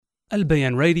Al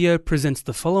Bayan Radio presents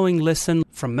the following lesson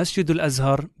from Masjid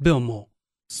Al-Azhar, Bilmo.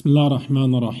 Bismillah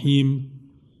ar-Rahman ar-Rahim.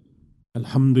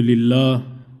 Alhamdulillah.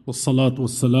 Wassalatu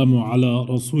wassalamu ala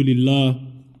Rasulillah.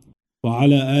 Wa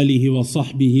ala alihi wa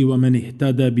sahbihi wa man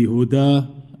ihtada bihudah.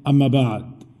 Amma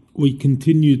ba'd. We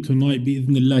continue tonight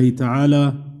bi'idhnillahi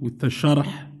ta'ala with the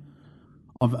sharh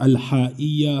of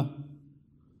Al-Ha'iyya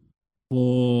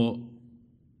for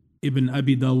Ibn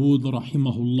Abi Dawood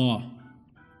rahimahullah.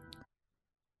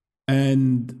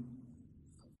 And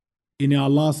in our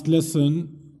last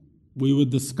lesson, we were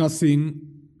discussing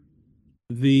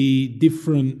the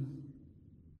different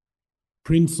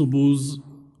principles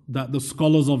that the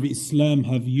scholars of Islam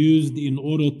have used in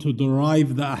order to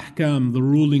derive the ahkam, the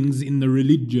rulings in the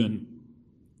religion.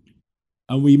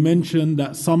 And we mentioned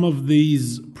that some of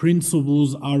these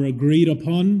principles are agreed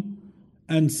upon,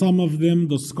 and some of them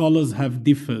the scholars have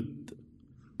differed.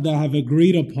 They have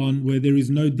agreed upon, where there is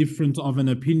no difference of an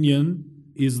opinion,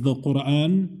 is the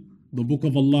Quran, the book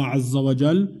of Allah Azza wa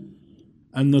Jal,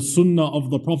 and the Sunnah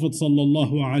of the Prophet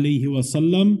Sallallahu Alaihi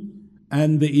Wasallam,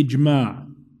 and the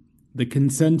Ijma', the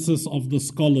consensus of the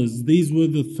scholars. These were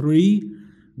the three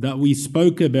that we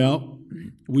spoke about,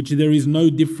 which there is no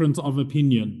difference of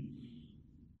opinion.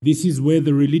 This is where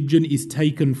the religion is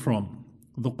taken from: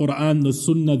 the Quran, the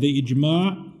Sunnah, the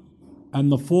Ijma'. And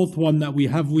the fourth one that we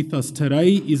have with us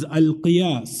today is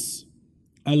Al-Qiyas.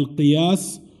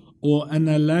 Al-Qiyas, or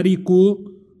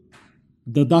analytical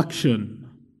deduction,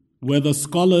 where the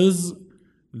scholars,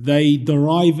 they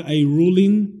derive a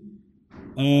ruling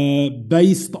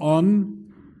based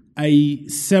on a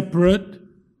separate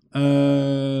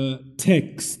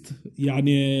text.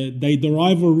 They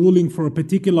derive a ruling for a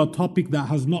particular topic that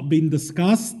has not been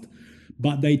discussed,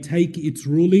 but they take its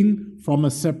ruling from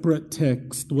a separate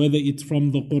text, whether it's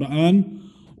from the Quran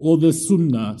or the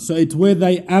Sunnah. So it's where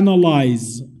they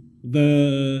analyze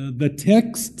the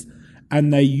text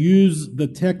and they use the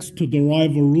text to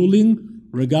derive a ruling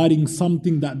regarding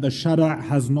something that the Shara'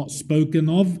 has not spoken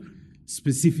of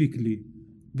specifically.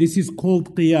 This is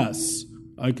called Qiyas.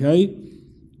 Okay?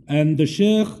 And the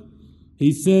Shaykh,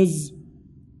 he says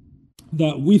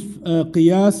that with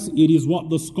Qiyas, it is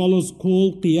what the scholars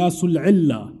call Qiyasul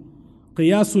Illa.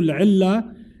 Qiyasul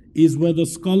Illa is where the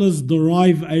scholars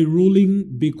derive a ruling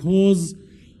because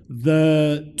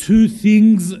the two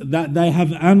things that they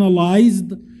have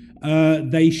analyzed,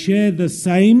 they share the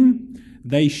same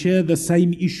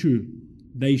issue.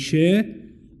 They share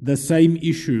the same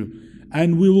issue.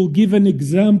 And we will give an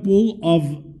example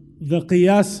of the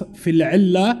Qiyas fil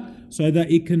Illa so that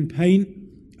it can paint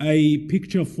a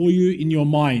picture for you in your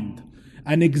mind.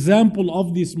 An example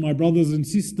of this, my brothers and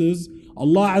sisters,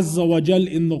 Allah Azza wa Jal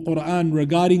in the Quran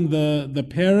regarding the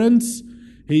parents,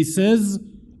 He says,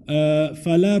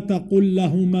 فَلَا تَقُلْ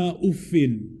لَهُمَا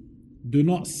أُفٍّ. Do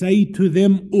not say to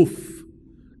them uff.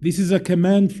 This is a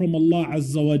command from Allah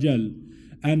Azza wa Jal.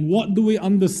 And what do we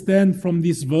understand from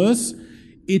this verse?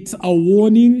 It's a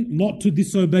warning not to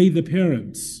disobey the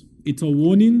parents. It's a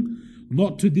warning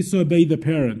not to disobey the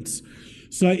parents.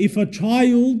 So if a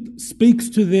child speaks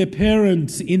to their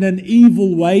parents in an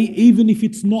evil way, even if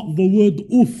it's not the word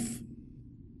uff,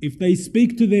 if they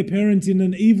speak to their parents in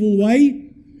an evil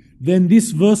way, then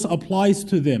this verse applies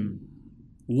to them.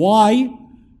 Why?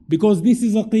 Because this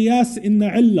is a qiyas in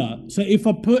the illah. So if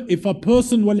a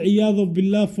person, wal-iyadhu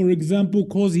billah, for example,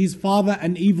 calls his father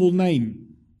an evil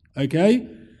name, okay?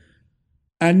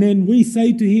 And then we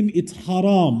say to him, it's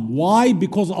haram. Why?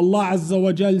 Because Allah Azza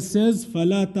wa Jal says,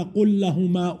 فَلَا تَقُلْ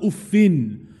لَهُمَا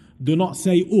أُفٍّ. Do not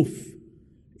say uff.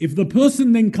 If the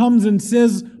person then comes and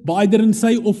says, but I didn't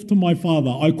say uff to my father,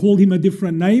 I called him a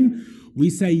different name, we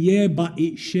say, yeah, but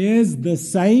it shares the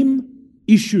same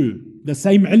issue, the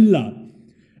same illah.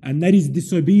 And that is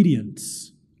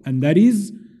disobedience. And that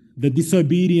is the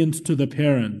disobedience to the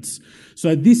parents.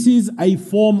 So this is a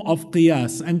form of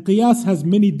qiyas. And qiyas has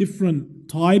many different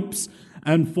types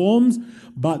and forms,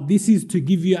 but this is to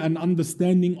give you an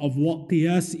understanding of what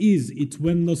qiyas is. It's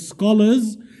when the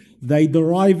scholars, they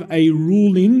derive a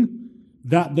ruling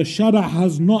that the Shara'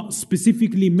 has not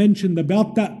specifically mentioned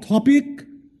about that topic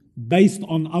based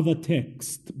on other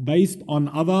texts, based on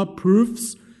other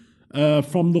proofs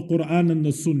from the Quran and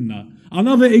the Sunnah.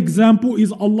 Another example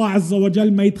is Allah Azza wa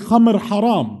Jal made khamr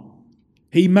haram.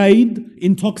 He made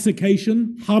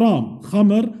intoxication haram.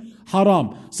 Khamr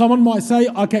haram. Someone might say,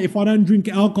 okay, if I don't drink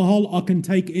alcohol, I can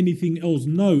take anything else.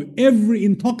 No, every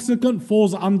intoxicant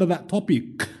falls under that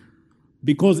topic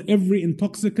because every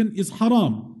intoxicant is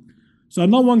haram. So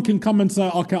no one can come and say,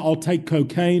 okay, I'll take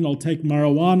cocaine, I'll take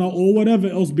marijuana or whatever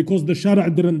else because the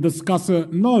Shara' didn't discuss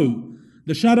it. No,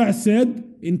 the Shara' said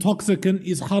intoxicant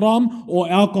is haram or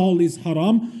alcohol is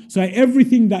haram. So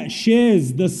everything that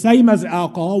shares the same as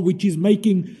alcohol, which is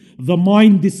making the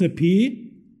mind disappear,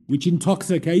 which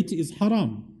intoxicates, is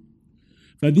haram.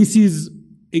 So this is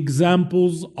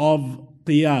examples of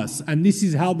qiyas. And this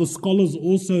is how the scholars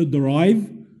also derive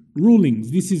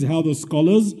rulings. This is how the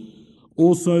scholars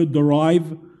also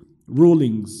derive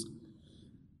rulings.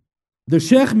 The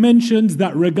Shaykh mentions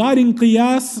that regarding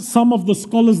qiyas, some of the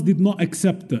scholars did not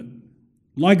accept it.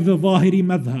 Like the Zahiri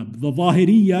madhab. The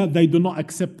Zahiriyya, they do not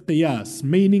accept qiyas.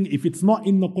 Meaning, if it's not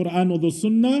in the Quran or the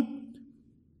Sunnah,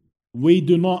 we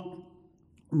do not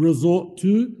resort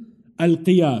to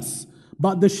al-qiyas.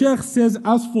 But the Shaykh says,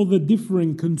 as for the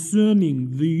differing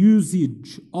concerning the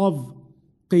usage of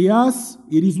qiyas,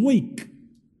 it is weak.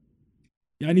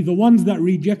 Yani the ones that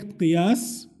reject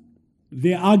qiyas,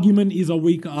 their argument is a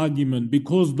weak argument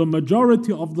because the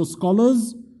majority of the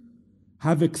scholars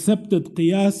have accepted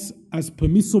qiyas as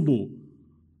permissible,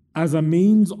 as a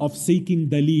means of seeking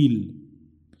dalil.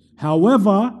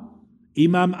 However,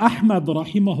 Imam Ahmad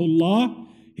rahimahullah,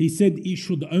 he said it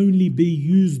should only be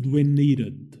used when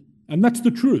needed. And that's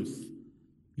the truth.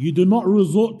 You do not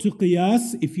resort to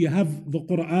qiyas if you have the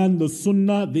Quran, the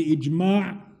Sunnah, the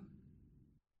Ijma'.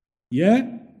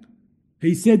 Yeah?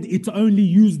 He said it's only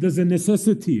used as a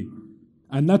necessity.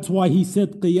 And that's why he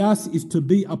said qiyas is to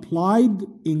be applied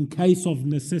in case of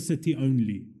necessity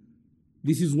only.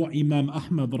 This is what Imam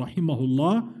Ahmad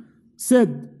rahimahullah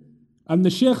said. And the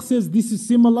Shaykh says this is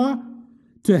similar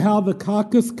to how the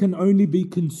carcass can only be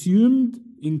consumed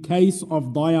in case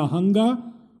of dire hunger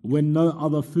when no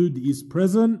other food is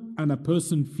present and a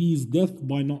person fears death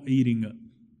by not eating it.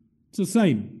 It's the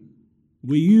same.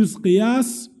 We use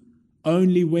qiyas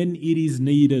only when it is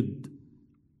needed.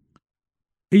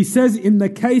 He says in the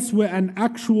case where an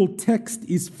actual text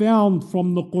is found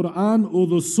from the Quran or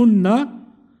the Sunnah,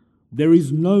 there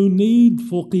is no need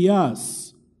for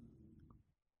qiyas.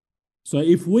 So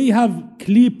if we have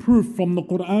clear proof from the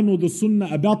Quran or the Sunnah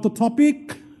about the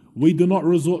topic, we do not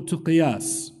resort to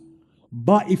qiyas.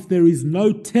 But if there is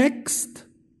no text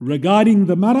regarding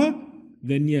the matter,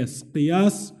 then yes,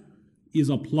 qiyas is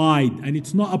applied. And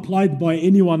it's not applied by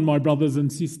anyone, my brothers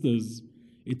and sisters.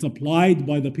 It's applied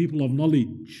by the people of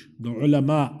knowledge, the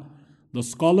ulama, the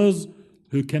scholars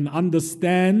who can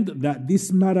understand that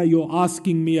this matter you're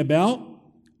asking me about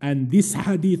and this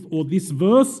hadith or this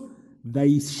verse,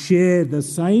 they share the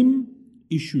same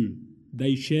issue.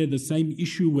 They share the same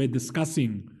issue we're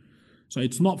discussing. So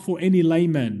it's not for any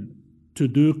layman to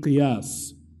do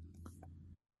qiyas.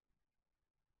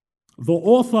 The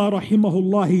author,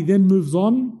 rahimahullah, he then moves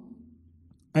on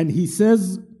and he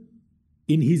says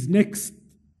in his next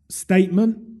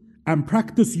statement, and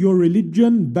practice your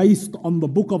religion based on the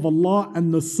book of Allah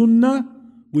and the Sunnah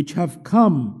which have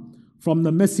come from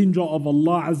the Messenger of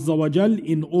Allah Azza wa Jal,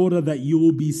 in order that you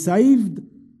will be saved,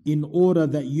 in order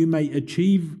that you may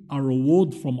achieve a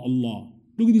reward from Allah.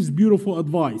 Look at this beautiful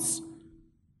advice.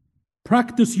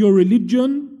 Practice your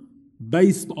religion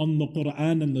based on the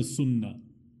Quran and the Sunnah.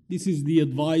 This is the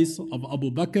advice of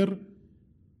Abu Bakr,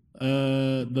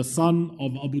 the son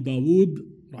of Abu Dawood,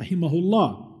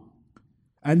 rahimahullah.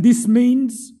 And this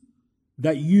means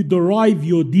that you derive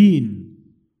your deen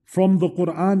from the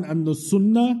Quran and the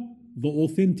Sunnah, the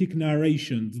authentic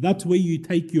narrations. That's where you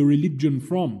take your religion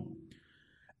from.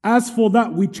 As for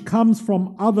that which comes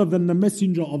from other than the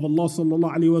Messenger of Allah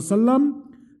sallallahu alaihi wasallam,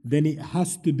 then it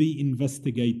has to be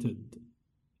investigated.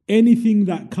 Anything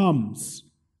that comes,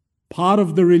 part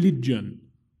of the religion,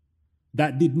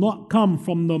 that did not come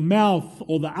from the mouth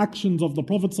or the actions of the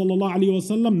Prophet sallallahu alaihi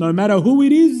wasallam, no matter who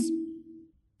it is,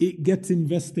 it gets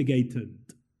investigated.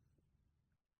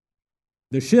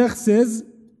 The Shaykh says,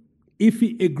 if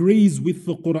it agrees with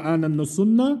the Quran and the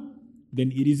Sunnah,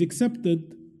 then it is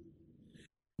accepted.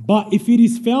 But if it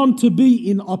is found to be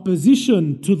in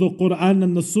opposition to the Quran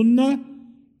and the Sunnah,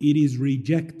 it is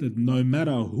rejected, no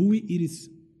matter who it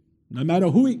is, no matter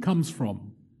who it comes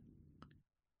from.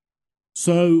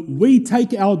 So we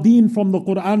take our deen from the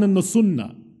Quran and the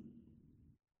Sunnah.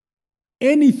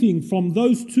 Anything from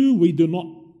those two, we do not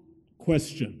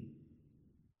question.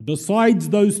 Besides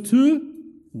those two,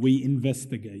 we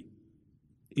investigate.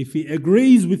 If it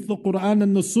agrees with the Quran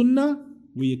and the Sunnah,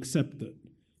 we accept it.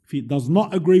 If it does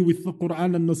not agree with the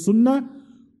Quran and the Sunnah,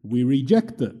 we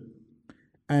reject it.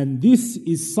 And this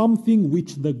is something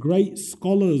which the great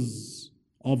scholars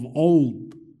of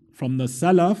old, from the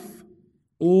Salaf,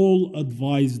 all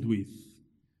advised with.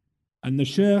 And the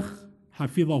Shaykh,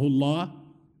 Hafidhahullah,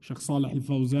 Shaykh Salih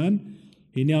al-Fawzan,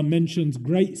 he now mentions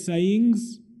great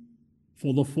sayings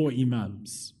for the four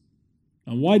Imams.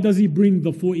 And why does he bring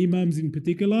the four Imams in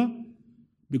particular?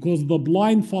 Because the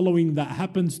blind following that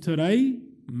happens today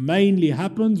mainly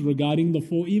happens regarding the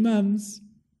four Imams.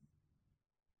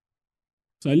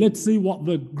 So let's see what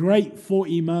the great four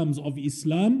Imams of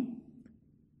Islam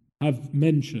have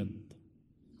mentioned.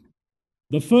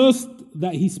 The first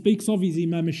that he speaks of is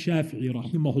Imam al-Shafi'i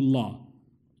rahimahullah.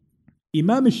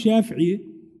 Imam al-Shafi'i,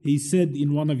 he said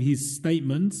in one of his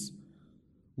statements,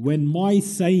 when my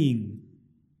saying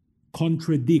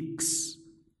contradicts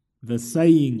the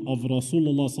saying of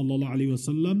Rasulullah sallallahu alaihi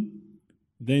wasallam,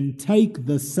 then take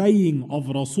the saying of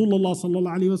Rasulullah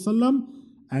sallallahu alaihi wasallam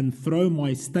and throw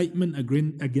my statement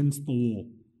against the wall.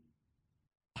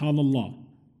 SubhanAllah.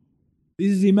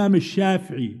 This is Imam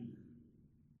al-Shafi'i.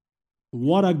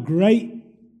 What a great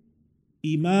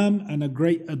Imam and a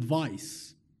great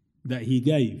advice that he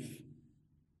gave.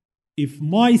 If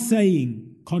my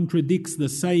saying contradicts the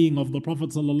saying of the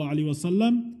Prophet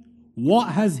ﷺ, what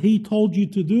has he told you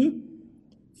to do?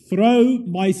 Throw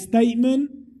my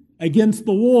statement against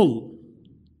the wall.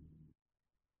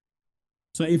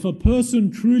 So if a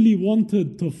person truly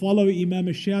wanted to follow Imam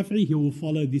al-Shafi'i, he will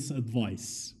follow this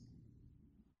advice.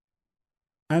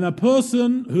 And a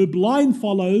person who blind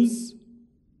follows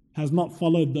has not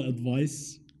followed the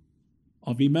advice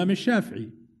of Imam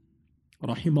al-Shafi'i,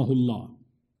 rahimahullah.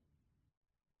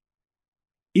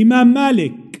 Imam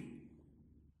Malik,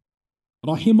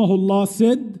 rahimahullah,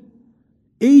 said,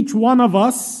 each one of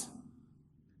us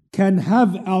can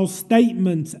have our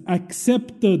statements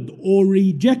accepted or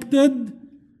rejected,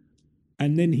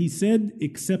 and then he said,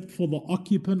 except for the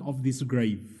occupant of this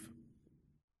grave.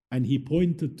 And he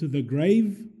pointed to the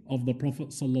grave of the Prophet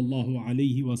sallallahu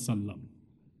alaihi wasallam.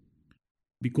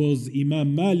 Because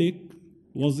Imam Malik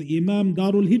was Imam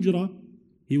Darul Hijrah.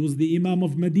 He was the Imam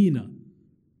of Medina,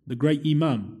 the great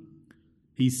Imam.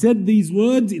 He said these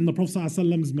words in the Prophet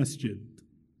ﷺ's masjid,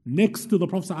 next to the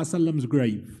Prophet ﷺ's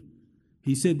grave.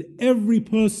 He said, every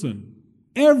person,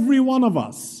 every one of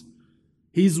us,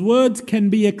 his words can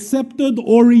be accepted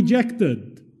or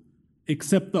rejected,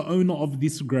 except the owner of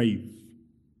this grave.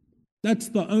 That's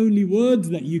the only words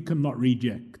that you cannot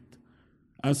reject.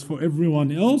 As for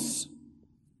everyone else,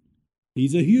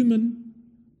 he's a human.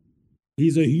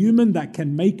 He's a human that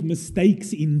can make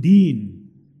mistakes in deen.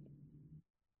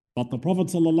 But the Prophet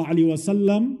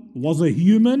ﷺ was a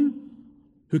human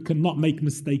who cannot make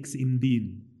mistakes in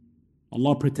deen.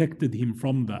 Allah protected him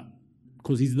from that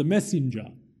because he's the messenger.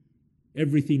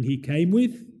 Everything he came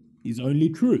with is only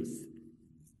truth.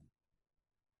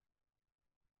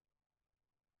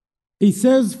 He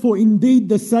says, for indeed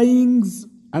the sayings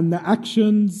and the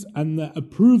actions and the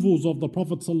approvals of the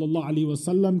Prophet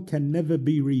ﷺ can never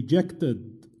be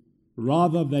rejected.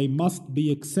 Rather, they must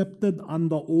be accepted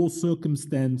under all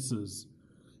circumstances.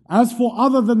 As for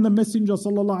other than the Messenger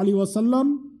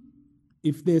ﷺ,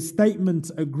 if their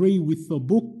statements agree with the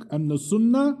book and the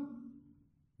Sunnah,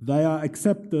 they are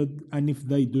accepted, and if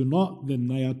they do not, then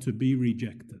they are to be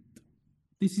rejected.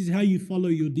 This is how you follow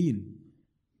your deen.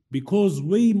 Because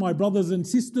we, my brothers and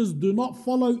sisters, do not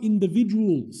follow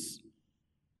individuals.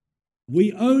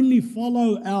 We only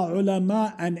follow our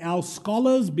ulama and our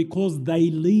scholars because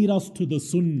they lead us to the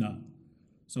Sunnah.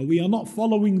 So we are not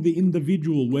following the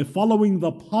individual, we're following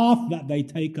the path that they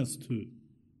take us to.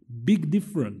 Big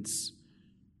difference.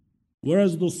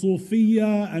 Whereas the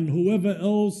Sufiya and whoever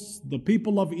else, the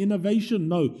people of innovation,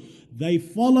 no, they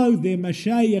follow their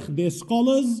mashayikh, their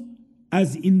scholars,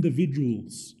 as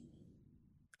individuals.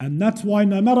 And that's why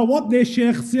no matter what their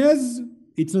sheikh says,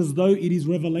 it's as though it is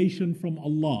revelation from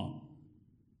Allah.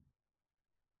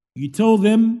 You tell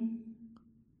them,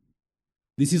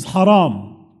 this is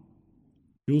haram.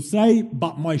 He'll say,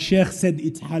 but my sheikh said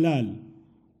it's halal.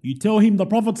 You tell him the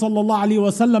Prophet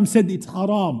ﷺ said it's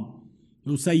haram.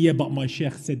 He'll say, yeah, but my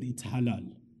sheikh said it's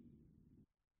halal.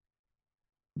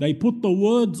 They put the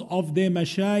words of their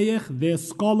mashayikh, their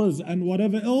scholars and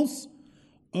whatever else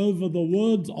over the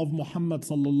words of Muhammad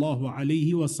sallallahu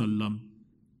alaihi wasallam.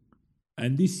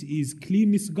 And this is clear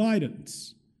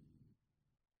misguidance.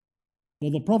 For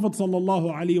the Prophet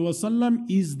sallallahu alaihi wasallam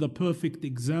is the perfect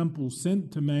example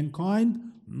sent to mankind,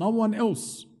 no one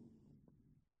else.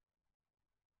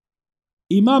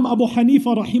 Imam Abu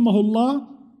Hanifa rahimahullah,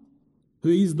 who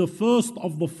is the first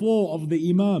of the four of the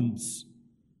Imams,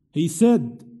 he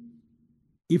said,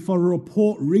 if a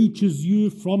report reaches you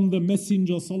from the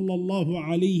Messenger sallallahu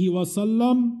alaihi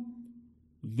wasallam,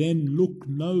 then look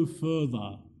no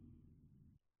further.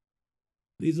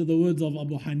 These are the words of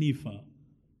Abu Hanifa.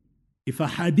 If a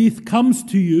hadith comes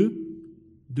to you,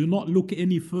 do not look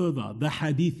any further. The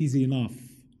hadith is enough.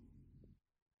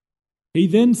 He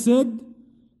then said,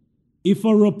 if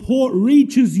a report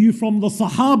reaches you from the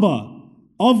Sahaba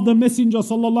of the Messenger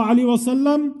sallallahu alaihi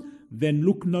wasallam, then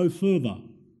look no further.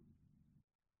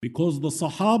 Because the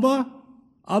Sahaba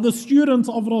are the students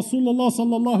of Rasulullah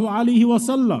sallallahu alaihi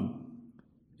wasallam.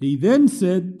 He then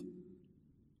said,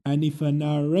 and if a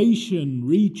narration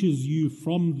reaches you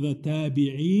from the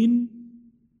tabi'een,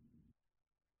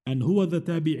 and who are the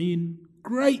tabi'een?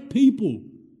 Great people.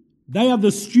 They are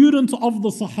the students of the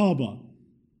Sahaba.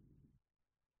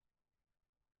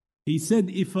 He said,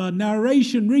 if a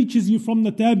narration reaches you from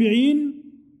the tabi'een,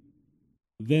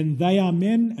 then they are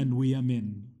men and we are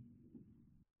men.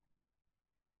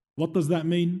 What does that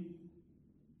mean?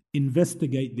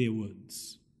 Investigate their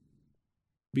words.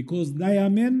 Because they are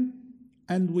men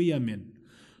and we are men.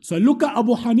 So look at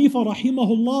Abu Hanifa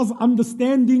rahimahullah's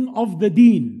understanding of the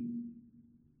deen.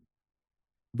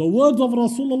 The words of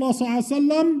Rasulullah sallallahu alaihi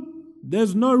wasallam,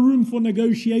 there's no room for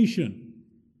negotiation.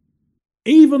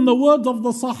 Even the words of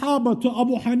the Sahaba to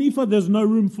Abu Hanifa, there's no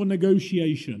room for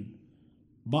negotiation.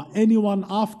 But anyone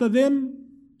after them,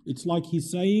 it's like he's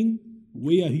saying,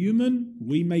 we are human,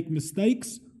 we make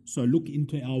mistakes, so look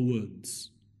into our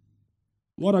words.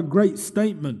 What a great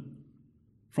statement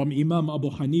from Imam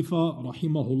Abu Hanifa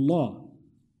rahimahullah.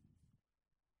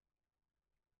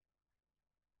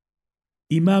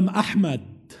 Imam Ahmad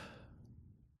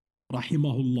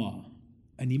rahimahullah.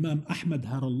 And Imam Ahmad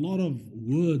had a lot of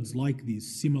words like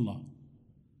this, similar.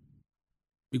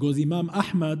 Because Imam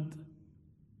Ahmad,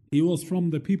 he was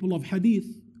from the people of Hadith.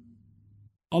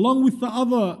 Along with the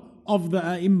other of the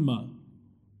A'imma,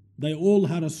 they all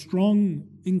had a strong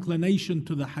inclination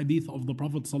to the Hadith of the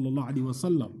Prophet sallallahu alaihi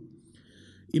wasallam.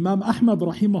 Imam Ahmad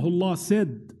rahimahullah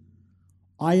said,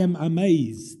 I am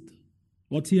amazed.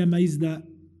 What's he amazed at?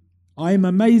 I am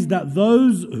amazed at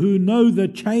those who know the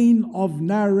chain of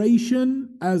narration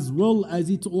as well as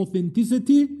its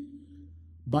authenticity,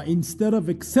 but instead of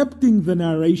accepting the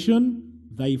narration,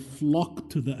 they flock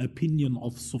to the opinion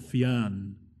of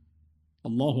Sufyan.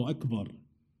 Allahu Akbar.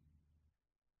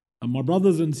 And my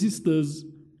brothers and sisters,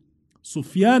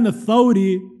 Sufyan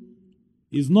al-Thawri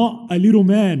is not a little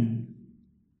man.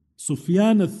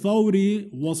 Sufyan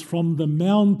al-Thawri was from the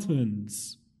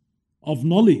mountains of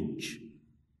knowledge,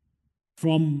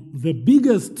 from the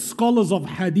biggest scholars of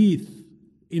hadith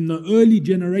in the early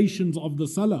generations of the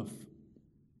Salaf.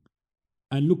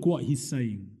 And look what he's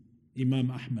saying, Imam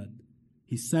Ahmad.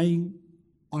 He's saying,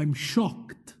 I'm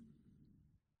shocked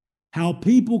how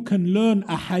people can learn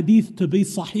a hadith to be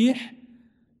sahih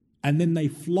and then they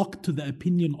flock to the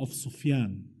opinion of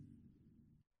Sufyan.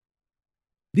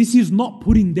 This is not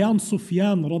putting down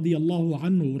Sufyan radiyallahu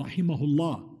anhu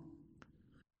rahimahullah,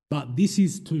 but this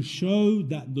is to show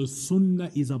that the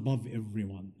sunnah is above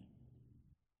everyone.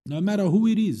 No matter who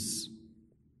it is,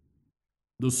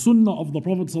 the sunnah of the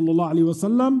Prophet sallallahu alaihi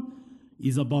wasallam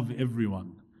is above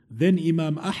everyone. Then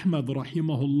Imam Ahmad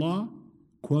rahimahullah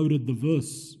quoted the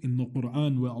verse in the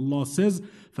Quran where Allah says,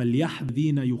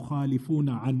 فَلْيَحْذِينَ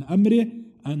يُخَالِفُونَ عَنْ أَمْرِهِ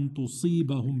أَن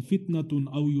تُصِيبَهُمْ فِتْنَةٌ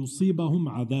أَوْ يُصِيبَهُمْ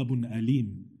عَذَابٌ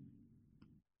أَلِيمٌ.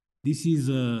 This is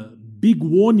a big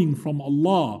warning from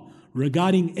Allah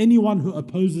regarding anyone who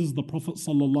opposes the Prophet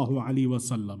sallallahu alaihi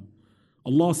wasallam.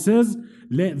 Allah says,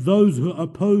 let those who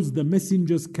oppose the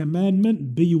messenger's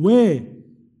commandment beware,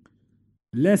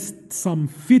 lest some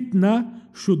fitna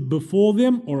should befall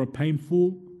them or a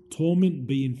painful torment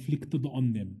be inflicted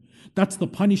on them. That's the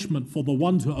punishment for the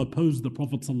ones who oppose the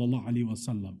Prophet sallallahu alaihi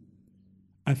wasallam.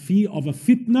 A fear of a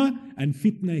fitna, and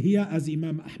fitna here, as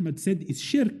Imam Ahmad said, is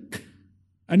shirk.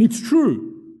 And it's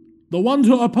true. The ones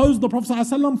who oppose the Prophet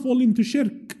sallallahu alaihi wasallam fall into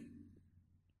shirk.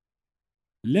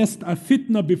 Lest a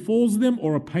fitna befalls them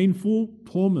or a painful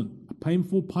torment, a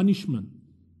painful punishment.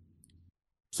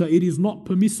 So it is not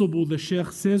permissible, the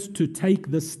Shaykh says, to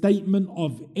take the statement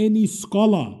of any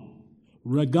scholar,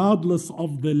 regardless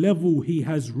of the level he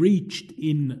has reached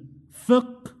in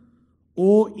fiqh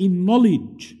or in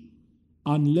knowledge,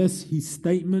 unless his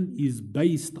statement is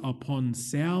based upon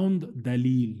sound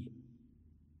dalil.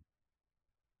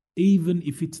 Even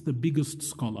if it's the biggest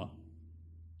scholar.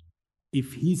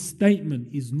 If his statement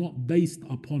is not based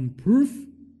upon proof,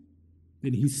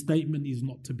 then his statement is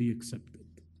not to be accepted.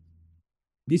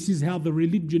 This is how the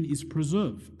religion is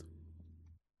preserved.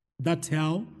 That's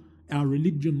how our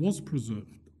religion was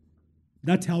preserved.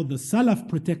 That's how the Salaf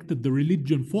protected the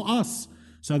religion for us,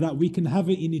 so that we can have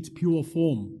it in its pure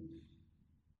form.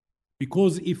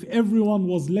 Because if everyone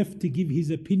was left to give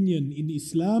his opinion in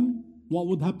Islam, what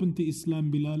would happen to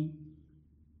Islam, Bilal?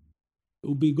 It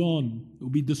will be gone. It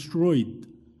will be destroyed.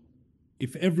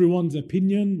 If everyone's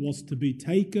opinion was to be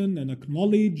taken and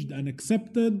acknowledged and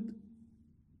accepted,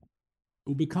 it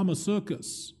will become a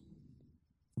circus.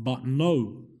 But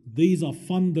no, these are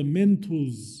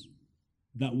fundamentals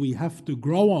that we have to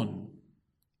grow on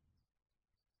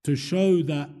to show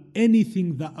that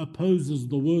anything that opposes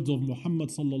the words of Muhammad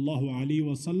sallallahu alaihi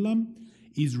wasallam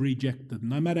is rejected.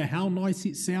 No matter how nice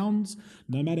it sounds,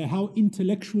 no matter how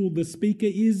intellectual the speaker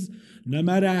is, no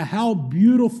matter how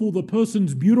beautiful the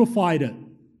person's beautified it,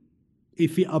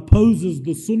 if it opposes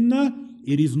the sunnah,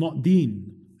 it is not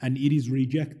deen and it is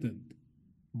rejected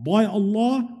by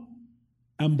Allah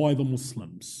and by the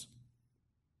Muslims.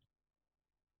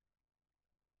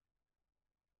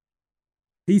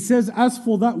 He says, as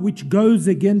for that which goes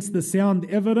against the sound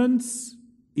evidence,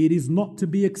 it is not to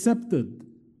be accepted.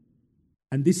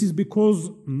 And this is because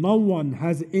no one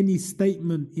has any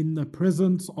statement in the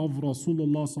presence of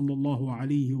Rasulullah sallallahu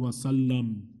alaihi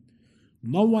wasallam.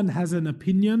 No one has an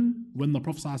opinion when the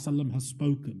Prophet sallallahu alaihi wasallam has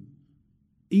spoken.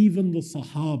 Even the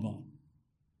Sahaba.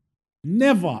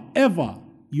 Never, ever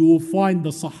you will find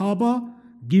the Sahaba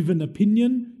give an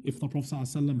opinion if the Prophet sallallahu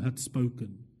alaihi wasallam had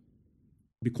spoken.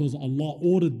 Because Allah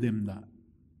ordered them that.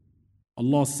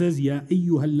 Allah says, Ya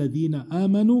ayyuhalladhina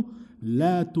amanu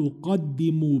la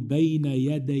tuqaddimu bayna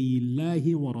yaday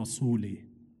Allahi wa rasulih.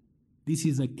 This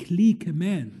is a clear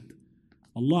command.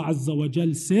 Allah Azza wa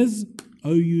Jal says,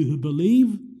 O you who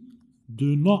believe,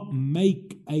 do not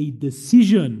make a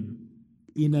decision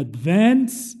in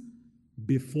advance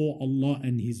before Allah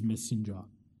and His Messenger.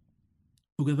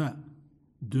 Look at that.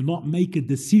 Do not make a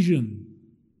decision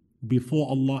before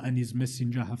Allah and His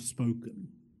Messenger have spoken.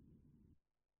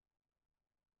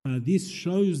 This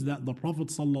shows that the Prophet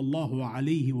sallallahu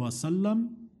alaihi wasallam,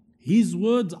 his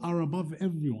words are above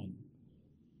everyone.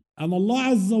 And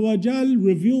Allah Azza wa Jal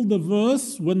revealed the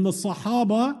verse when the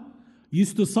Sahaba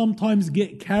used to sometimes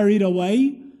get carried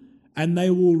away and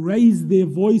they will raise their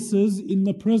voices in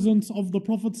the presence of the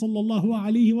Prophet sallallahu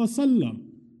alaihi wasallam.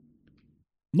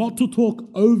 Not to talk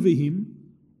over him,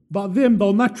 but them,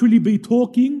 they'll naturally be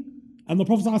talking and the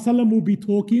Prophet sallallahu alaihi wasallam will be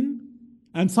talking.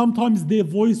 And sometimes their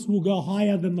voice will go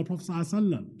higher than the Prophet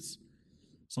ﷺ's.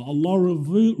 So Allah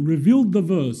revealed the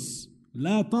verse,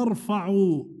 لا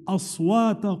ترفعوا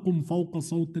أصواتكم فوق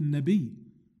صوت النبي.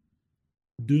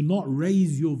 Do not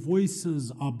raise your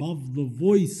voices above the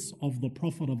voice of the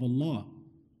Prophet of Allah.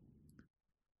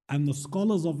 And the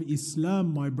scholars of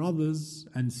Islam, my brothers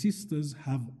and sisters,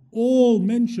 have all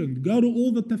mentioned, go to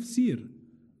all the tafsir.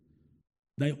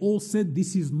 They all said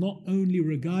this is not only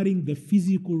regarding the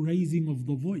physical raising of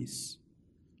the voice,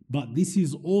 but this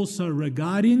is also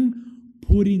regarding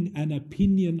putting an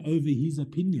opinion over his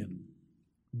opinion.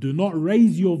 Do not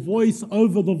raise your voice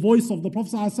over the voice of the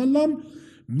Prophet ﷺ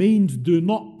means do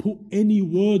not put any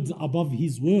words above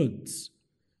his words.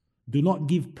 Do not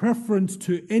give preference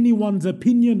to anyone's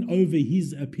opinion over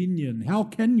his opinion. How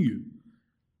can you?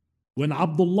 When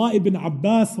Abdullah ibn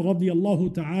Abbas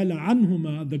radiyallahu ta'ala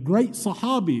anhuma, the great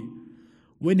Sahabi,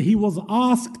 when he was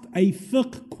asked a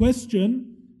fiqh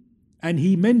question and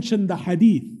he mentioned the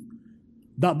hadith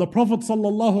that the Prophet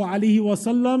sallallahu alaihi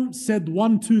wasallam said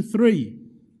 1, 2, 3.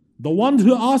 The ones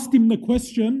who asked him the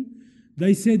question,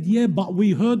 they said, yeah, but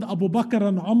we heard Abu Bakr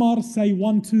and Umar say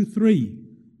 1, 2, 3.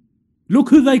 Look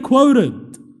who they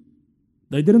quoted.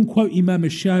 They didn't quote Imam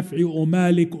al-Shafi'i or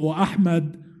Malik or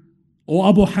Ahmad or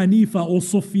Abu Hanifa or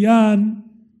Sufyan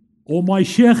or my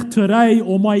Sheikh today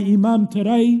or my Imam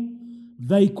today.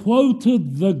 They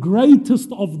quoted the greatest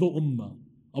of the Ummah,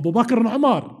 Abu Bakr and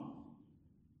Umar.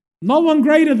 No one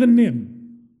greater than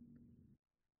them.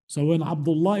 So when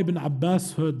Abdullah ibn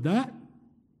Abbas heard that,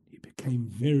 he became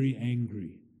very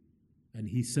angry. And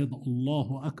he said,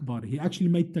 Allahu Akbar. He actually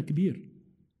made takbir.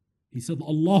 He said,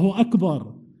 Allahu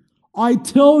Akbar. I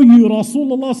tell you,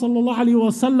 Rasulullah sallallahu alaihi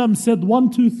wasallam said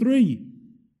 1, 2, 3.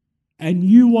 And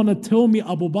you want to tell me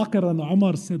Abu Bakr and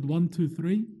Umar said 1, 2,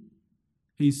 3?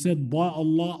 He said, by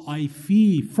Allah, I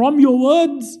fear from your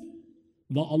words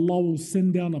that Allah will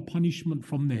send down a punishment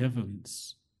from the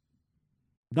heavens.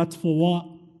 That's for what?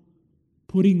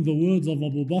 Putting the words of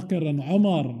Abu Bakr and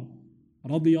Umar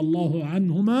radiyallahu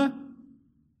anhuma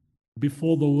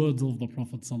before the words of the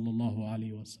Prophet sallallahu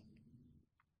alaihi wasallam.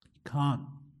 You can't.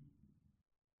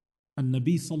 And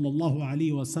Nabi sallallahu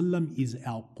alaihi wasallam is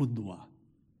our qudwa,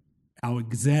 our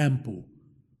example.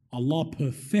 Allah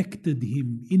perfected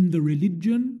him in the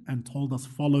religion and told us,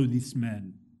 follow this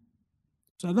man.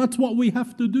 So that's what we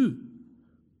have to do.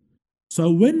 So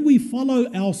when we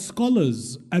follow our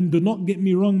scholars, and do not get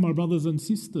me wrong, my brothers and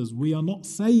sisters, we are not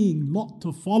saying not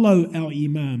to follow our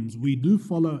imams. We do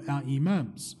follow our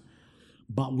imams,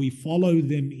 but we follow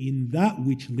them in that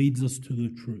which leads us to the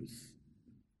truth.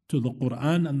 To the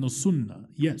Quran and the Sunnah,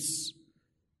 yes.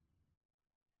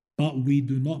 But we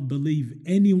do not believe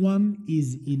anyone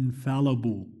is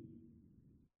infallible.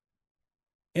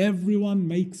 Everyone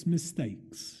makes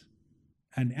mistakes.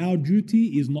 And our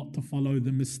duty is not to follow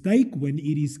the mistake when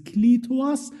it is clear to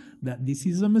us that this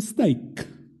is a mistake.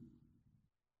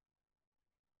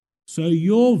 So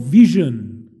your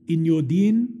vision in your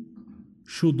deen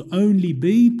should only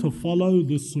be to follow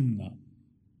the sunnah.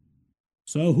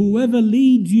 So whoever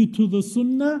leads you to the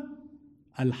sunnah,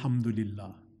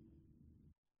 alhamdulillah.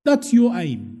 That's your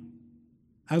aim.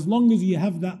 As long as you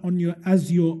have that as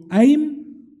your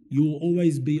aim, you will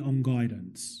always be on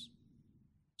guidance.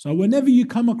 So whenever you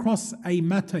come across a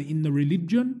matter in the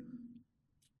religion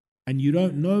and you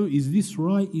don't know, is this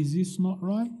right, is this not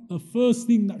right? The first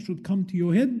thing that should come to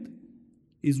your head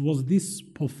is, was this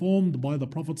performed by the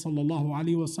Prophet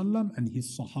ﷺ and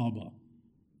his Sahaba?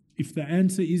 If the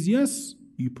answer is yes,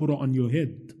 you put it on your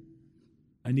head.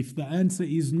 And if the answer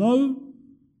is no,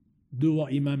 do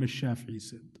what Imam al-Shafi'i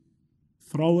said.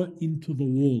 Throw it into the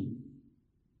wall.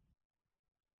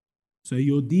 So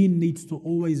your deen needs to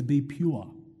always be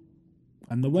pure.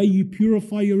 And the way you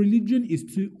purify your religion is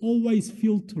to always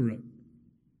filter it.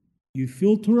 You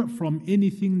filter it from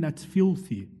anything that's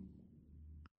filthy.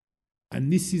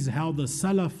 And this is how the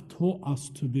Salaf taught us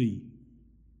to be.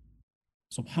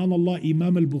 Subhanallah,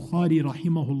 Imam al-Bukhari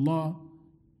rahimahullah,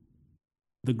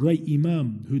 the great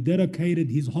Imam who dedicated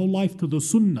his whole life to the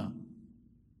Sunnah.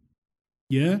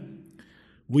 Yeah?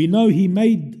 We know he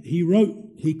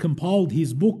compiled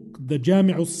his book, the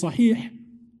Jami' al-Sahih,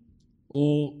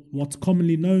 or what's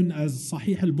commonly known as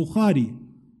Sahih al-Bukhari.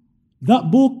 That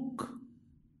book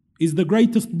is the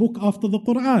greatest book after the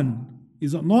Quran,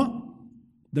 is it not?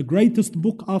 The greatest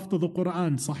book after the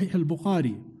Quran, Sahih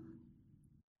al-Bukhari.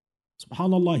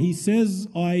 Subhanallah, he says,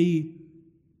 I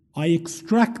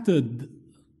extracted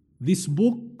this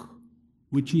book,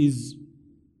 which is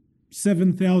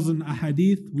 7,000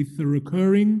 ahadith with the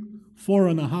recurring,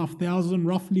 4,500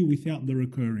 roughly without the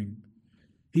recurring.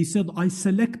 He said, I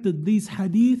selected these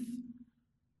hadith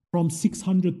from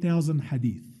 600,000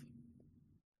 hadith.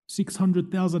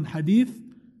 600,000 hadith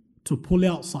to pull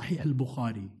out Sahih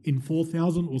al-Bukhari in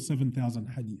 4,000 or 7,000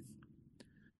 hadith.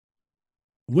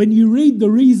 When you read the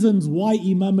reasons why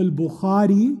Imam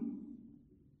al-Bukhari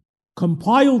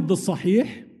compiled the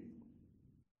Sahih,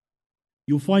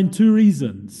 you'll find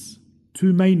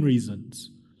two main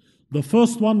reasons. The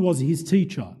first one was his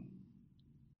teacher,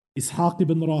 Ishaq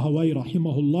ibn Rahawayh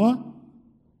rahimahullah.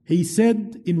 He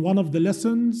said in one of the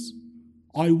lessons,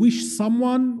 I wish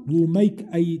someone will make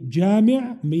a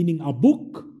jami', meaning a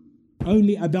book,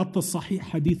 only about the Sahih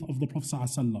hadith of the Prophet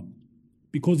ﷺ,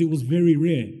 because it was very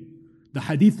rare. The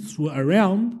hadiths were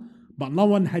around, but no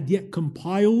one had yet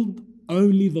compiled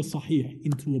only the Sahih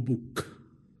into a book.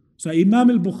 So Imam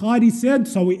al-Bukhari said,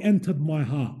 so it entered my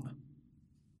heart.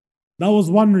 That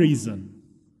was one reason.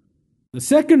 The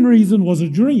second reason was a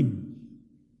dream.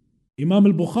 Imam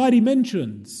al-Bukhari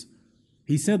mentions,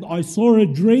 he said, I saw a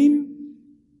dream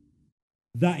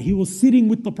that he was sitting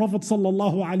with the Prophet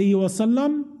sallallahu alaihi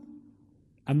wasallam,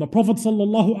 and the Prophet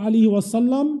sallallahu alaihi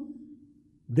wasallam,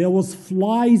 there was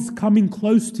flies coming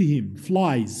close to him,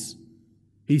 flies.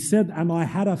 He said, and I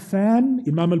had a fan,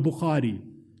 Imam al-Bukhari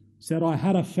said, I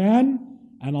had a fan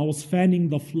and I was fanning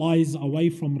the flies away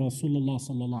from Rasulullah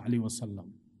sallallahu alaihi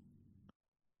wasallam.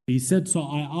 He said, so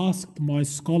I asked my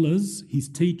scholars, his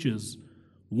teachers,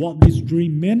 what this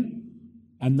dream meant,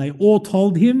 and they all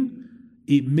told him,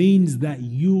 it means that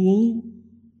you will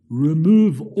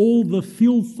remove all the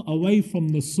filth away from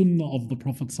the sunnah of the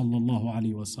Prophet sallallahu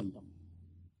alaihi wasallam.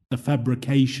 The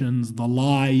fabrications, the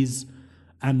lies,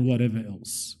 and whatever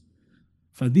else.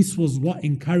 For this was what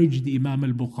encouraged the Imam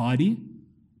al-Bukhari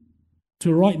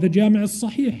to write the Jami'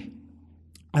 al-Sahih.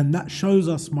 And that shows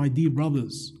us, my dear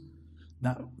brothers,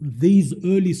 that these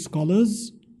early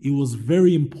scholars, it was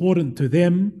very important to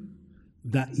them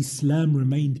that Islam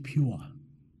remained pure,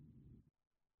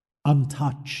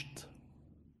 untouched.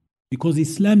 Because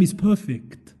Islam is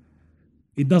perfect.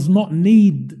 It does not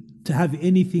need to have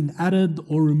anything added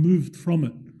or removed from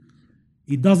it.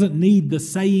 It doesn't need the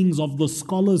sayings of the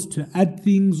scholars to add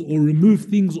things or remove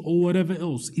things or whatever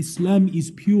else. Islam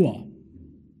is pure.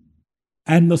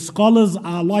 And the scholars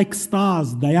are like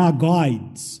stars, they are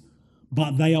guides,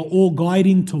 but they are all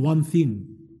guiding to one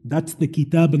thing. That's the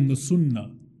Kitab and the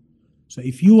Sunnah. So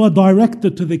if you are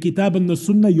directed to the Kitab and the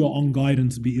Sunnah, you're on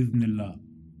guidance bi'idhnillah.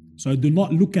 So do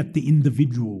not look at the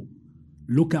individual.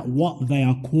 Look at what they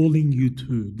are calling you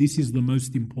to. This is the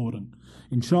most important.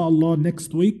 Inshallah,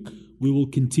 next week we will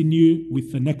continue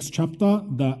with the next chapter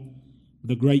that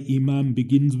the great Imam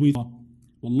begins with.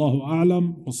 Wallahu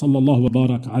a'lam wa sallallahu wa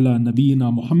barak ala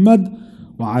nabiyyina Muhammad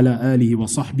wa ala alihi wa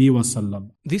sahbihi wa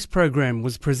sallam. This program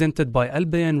was presented by Al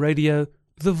Bayan Radio,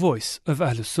 the voice of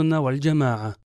Ahl Sunnah wal Jama'ah.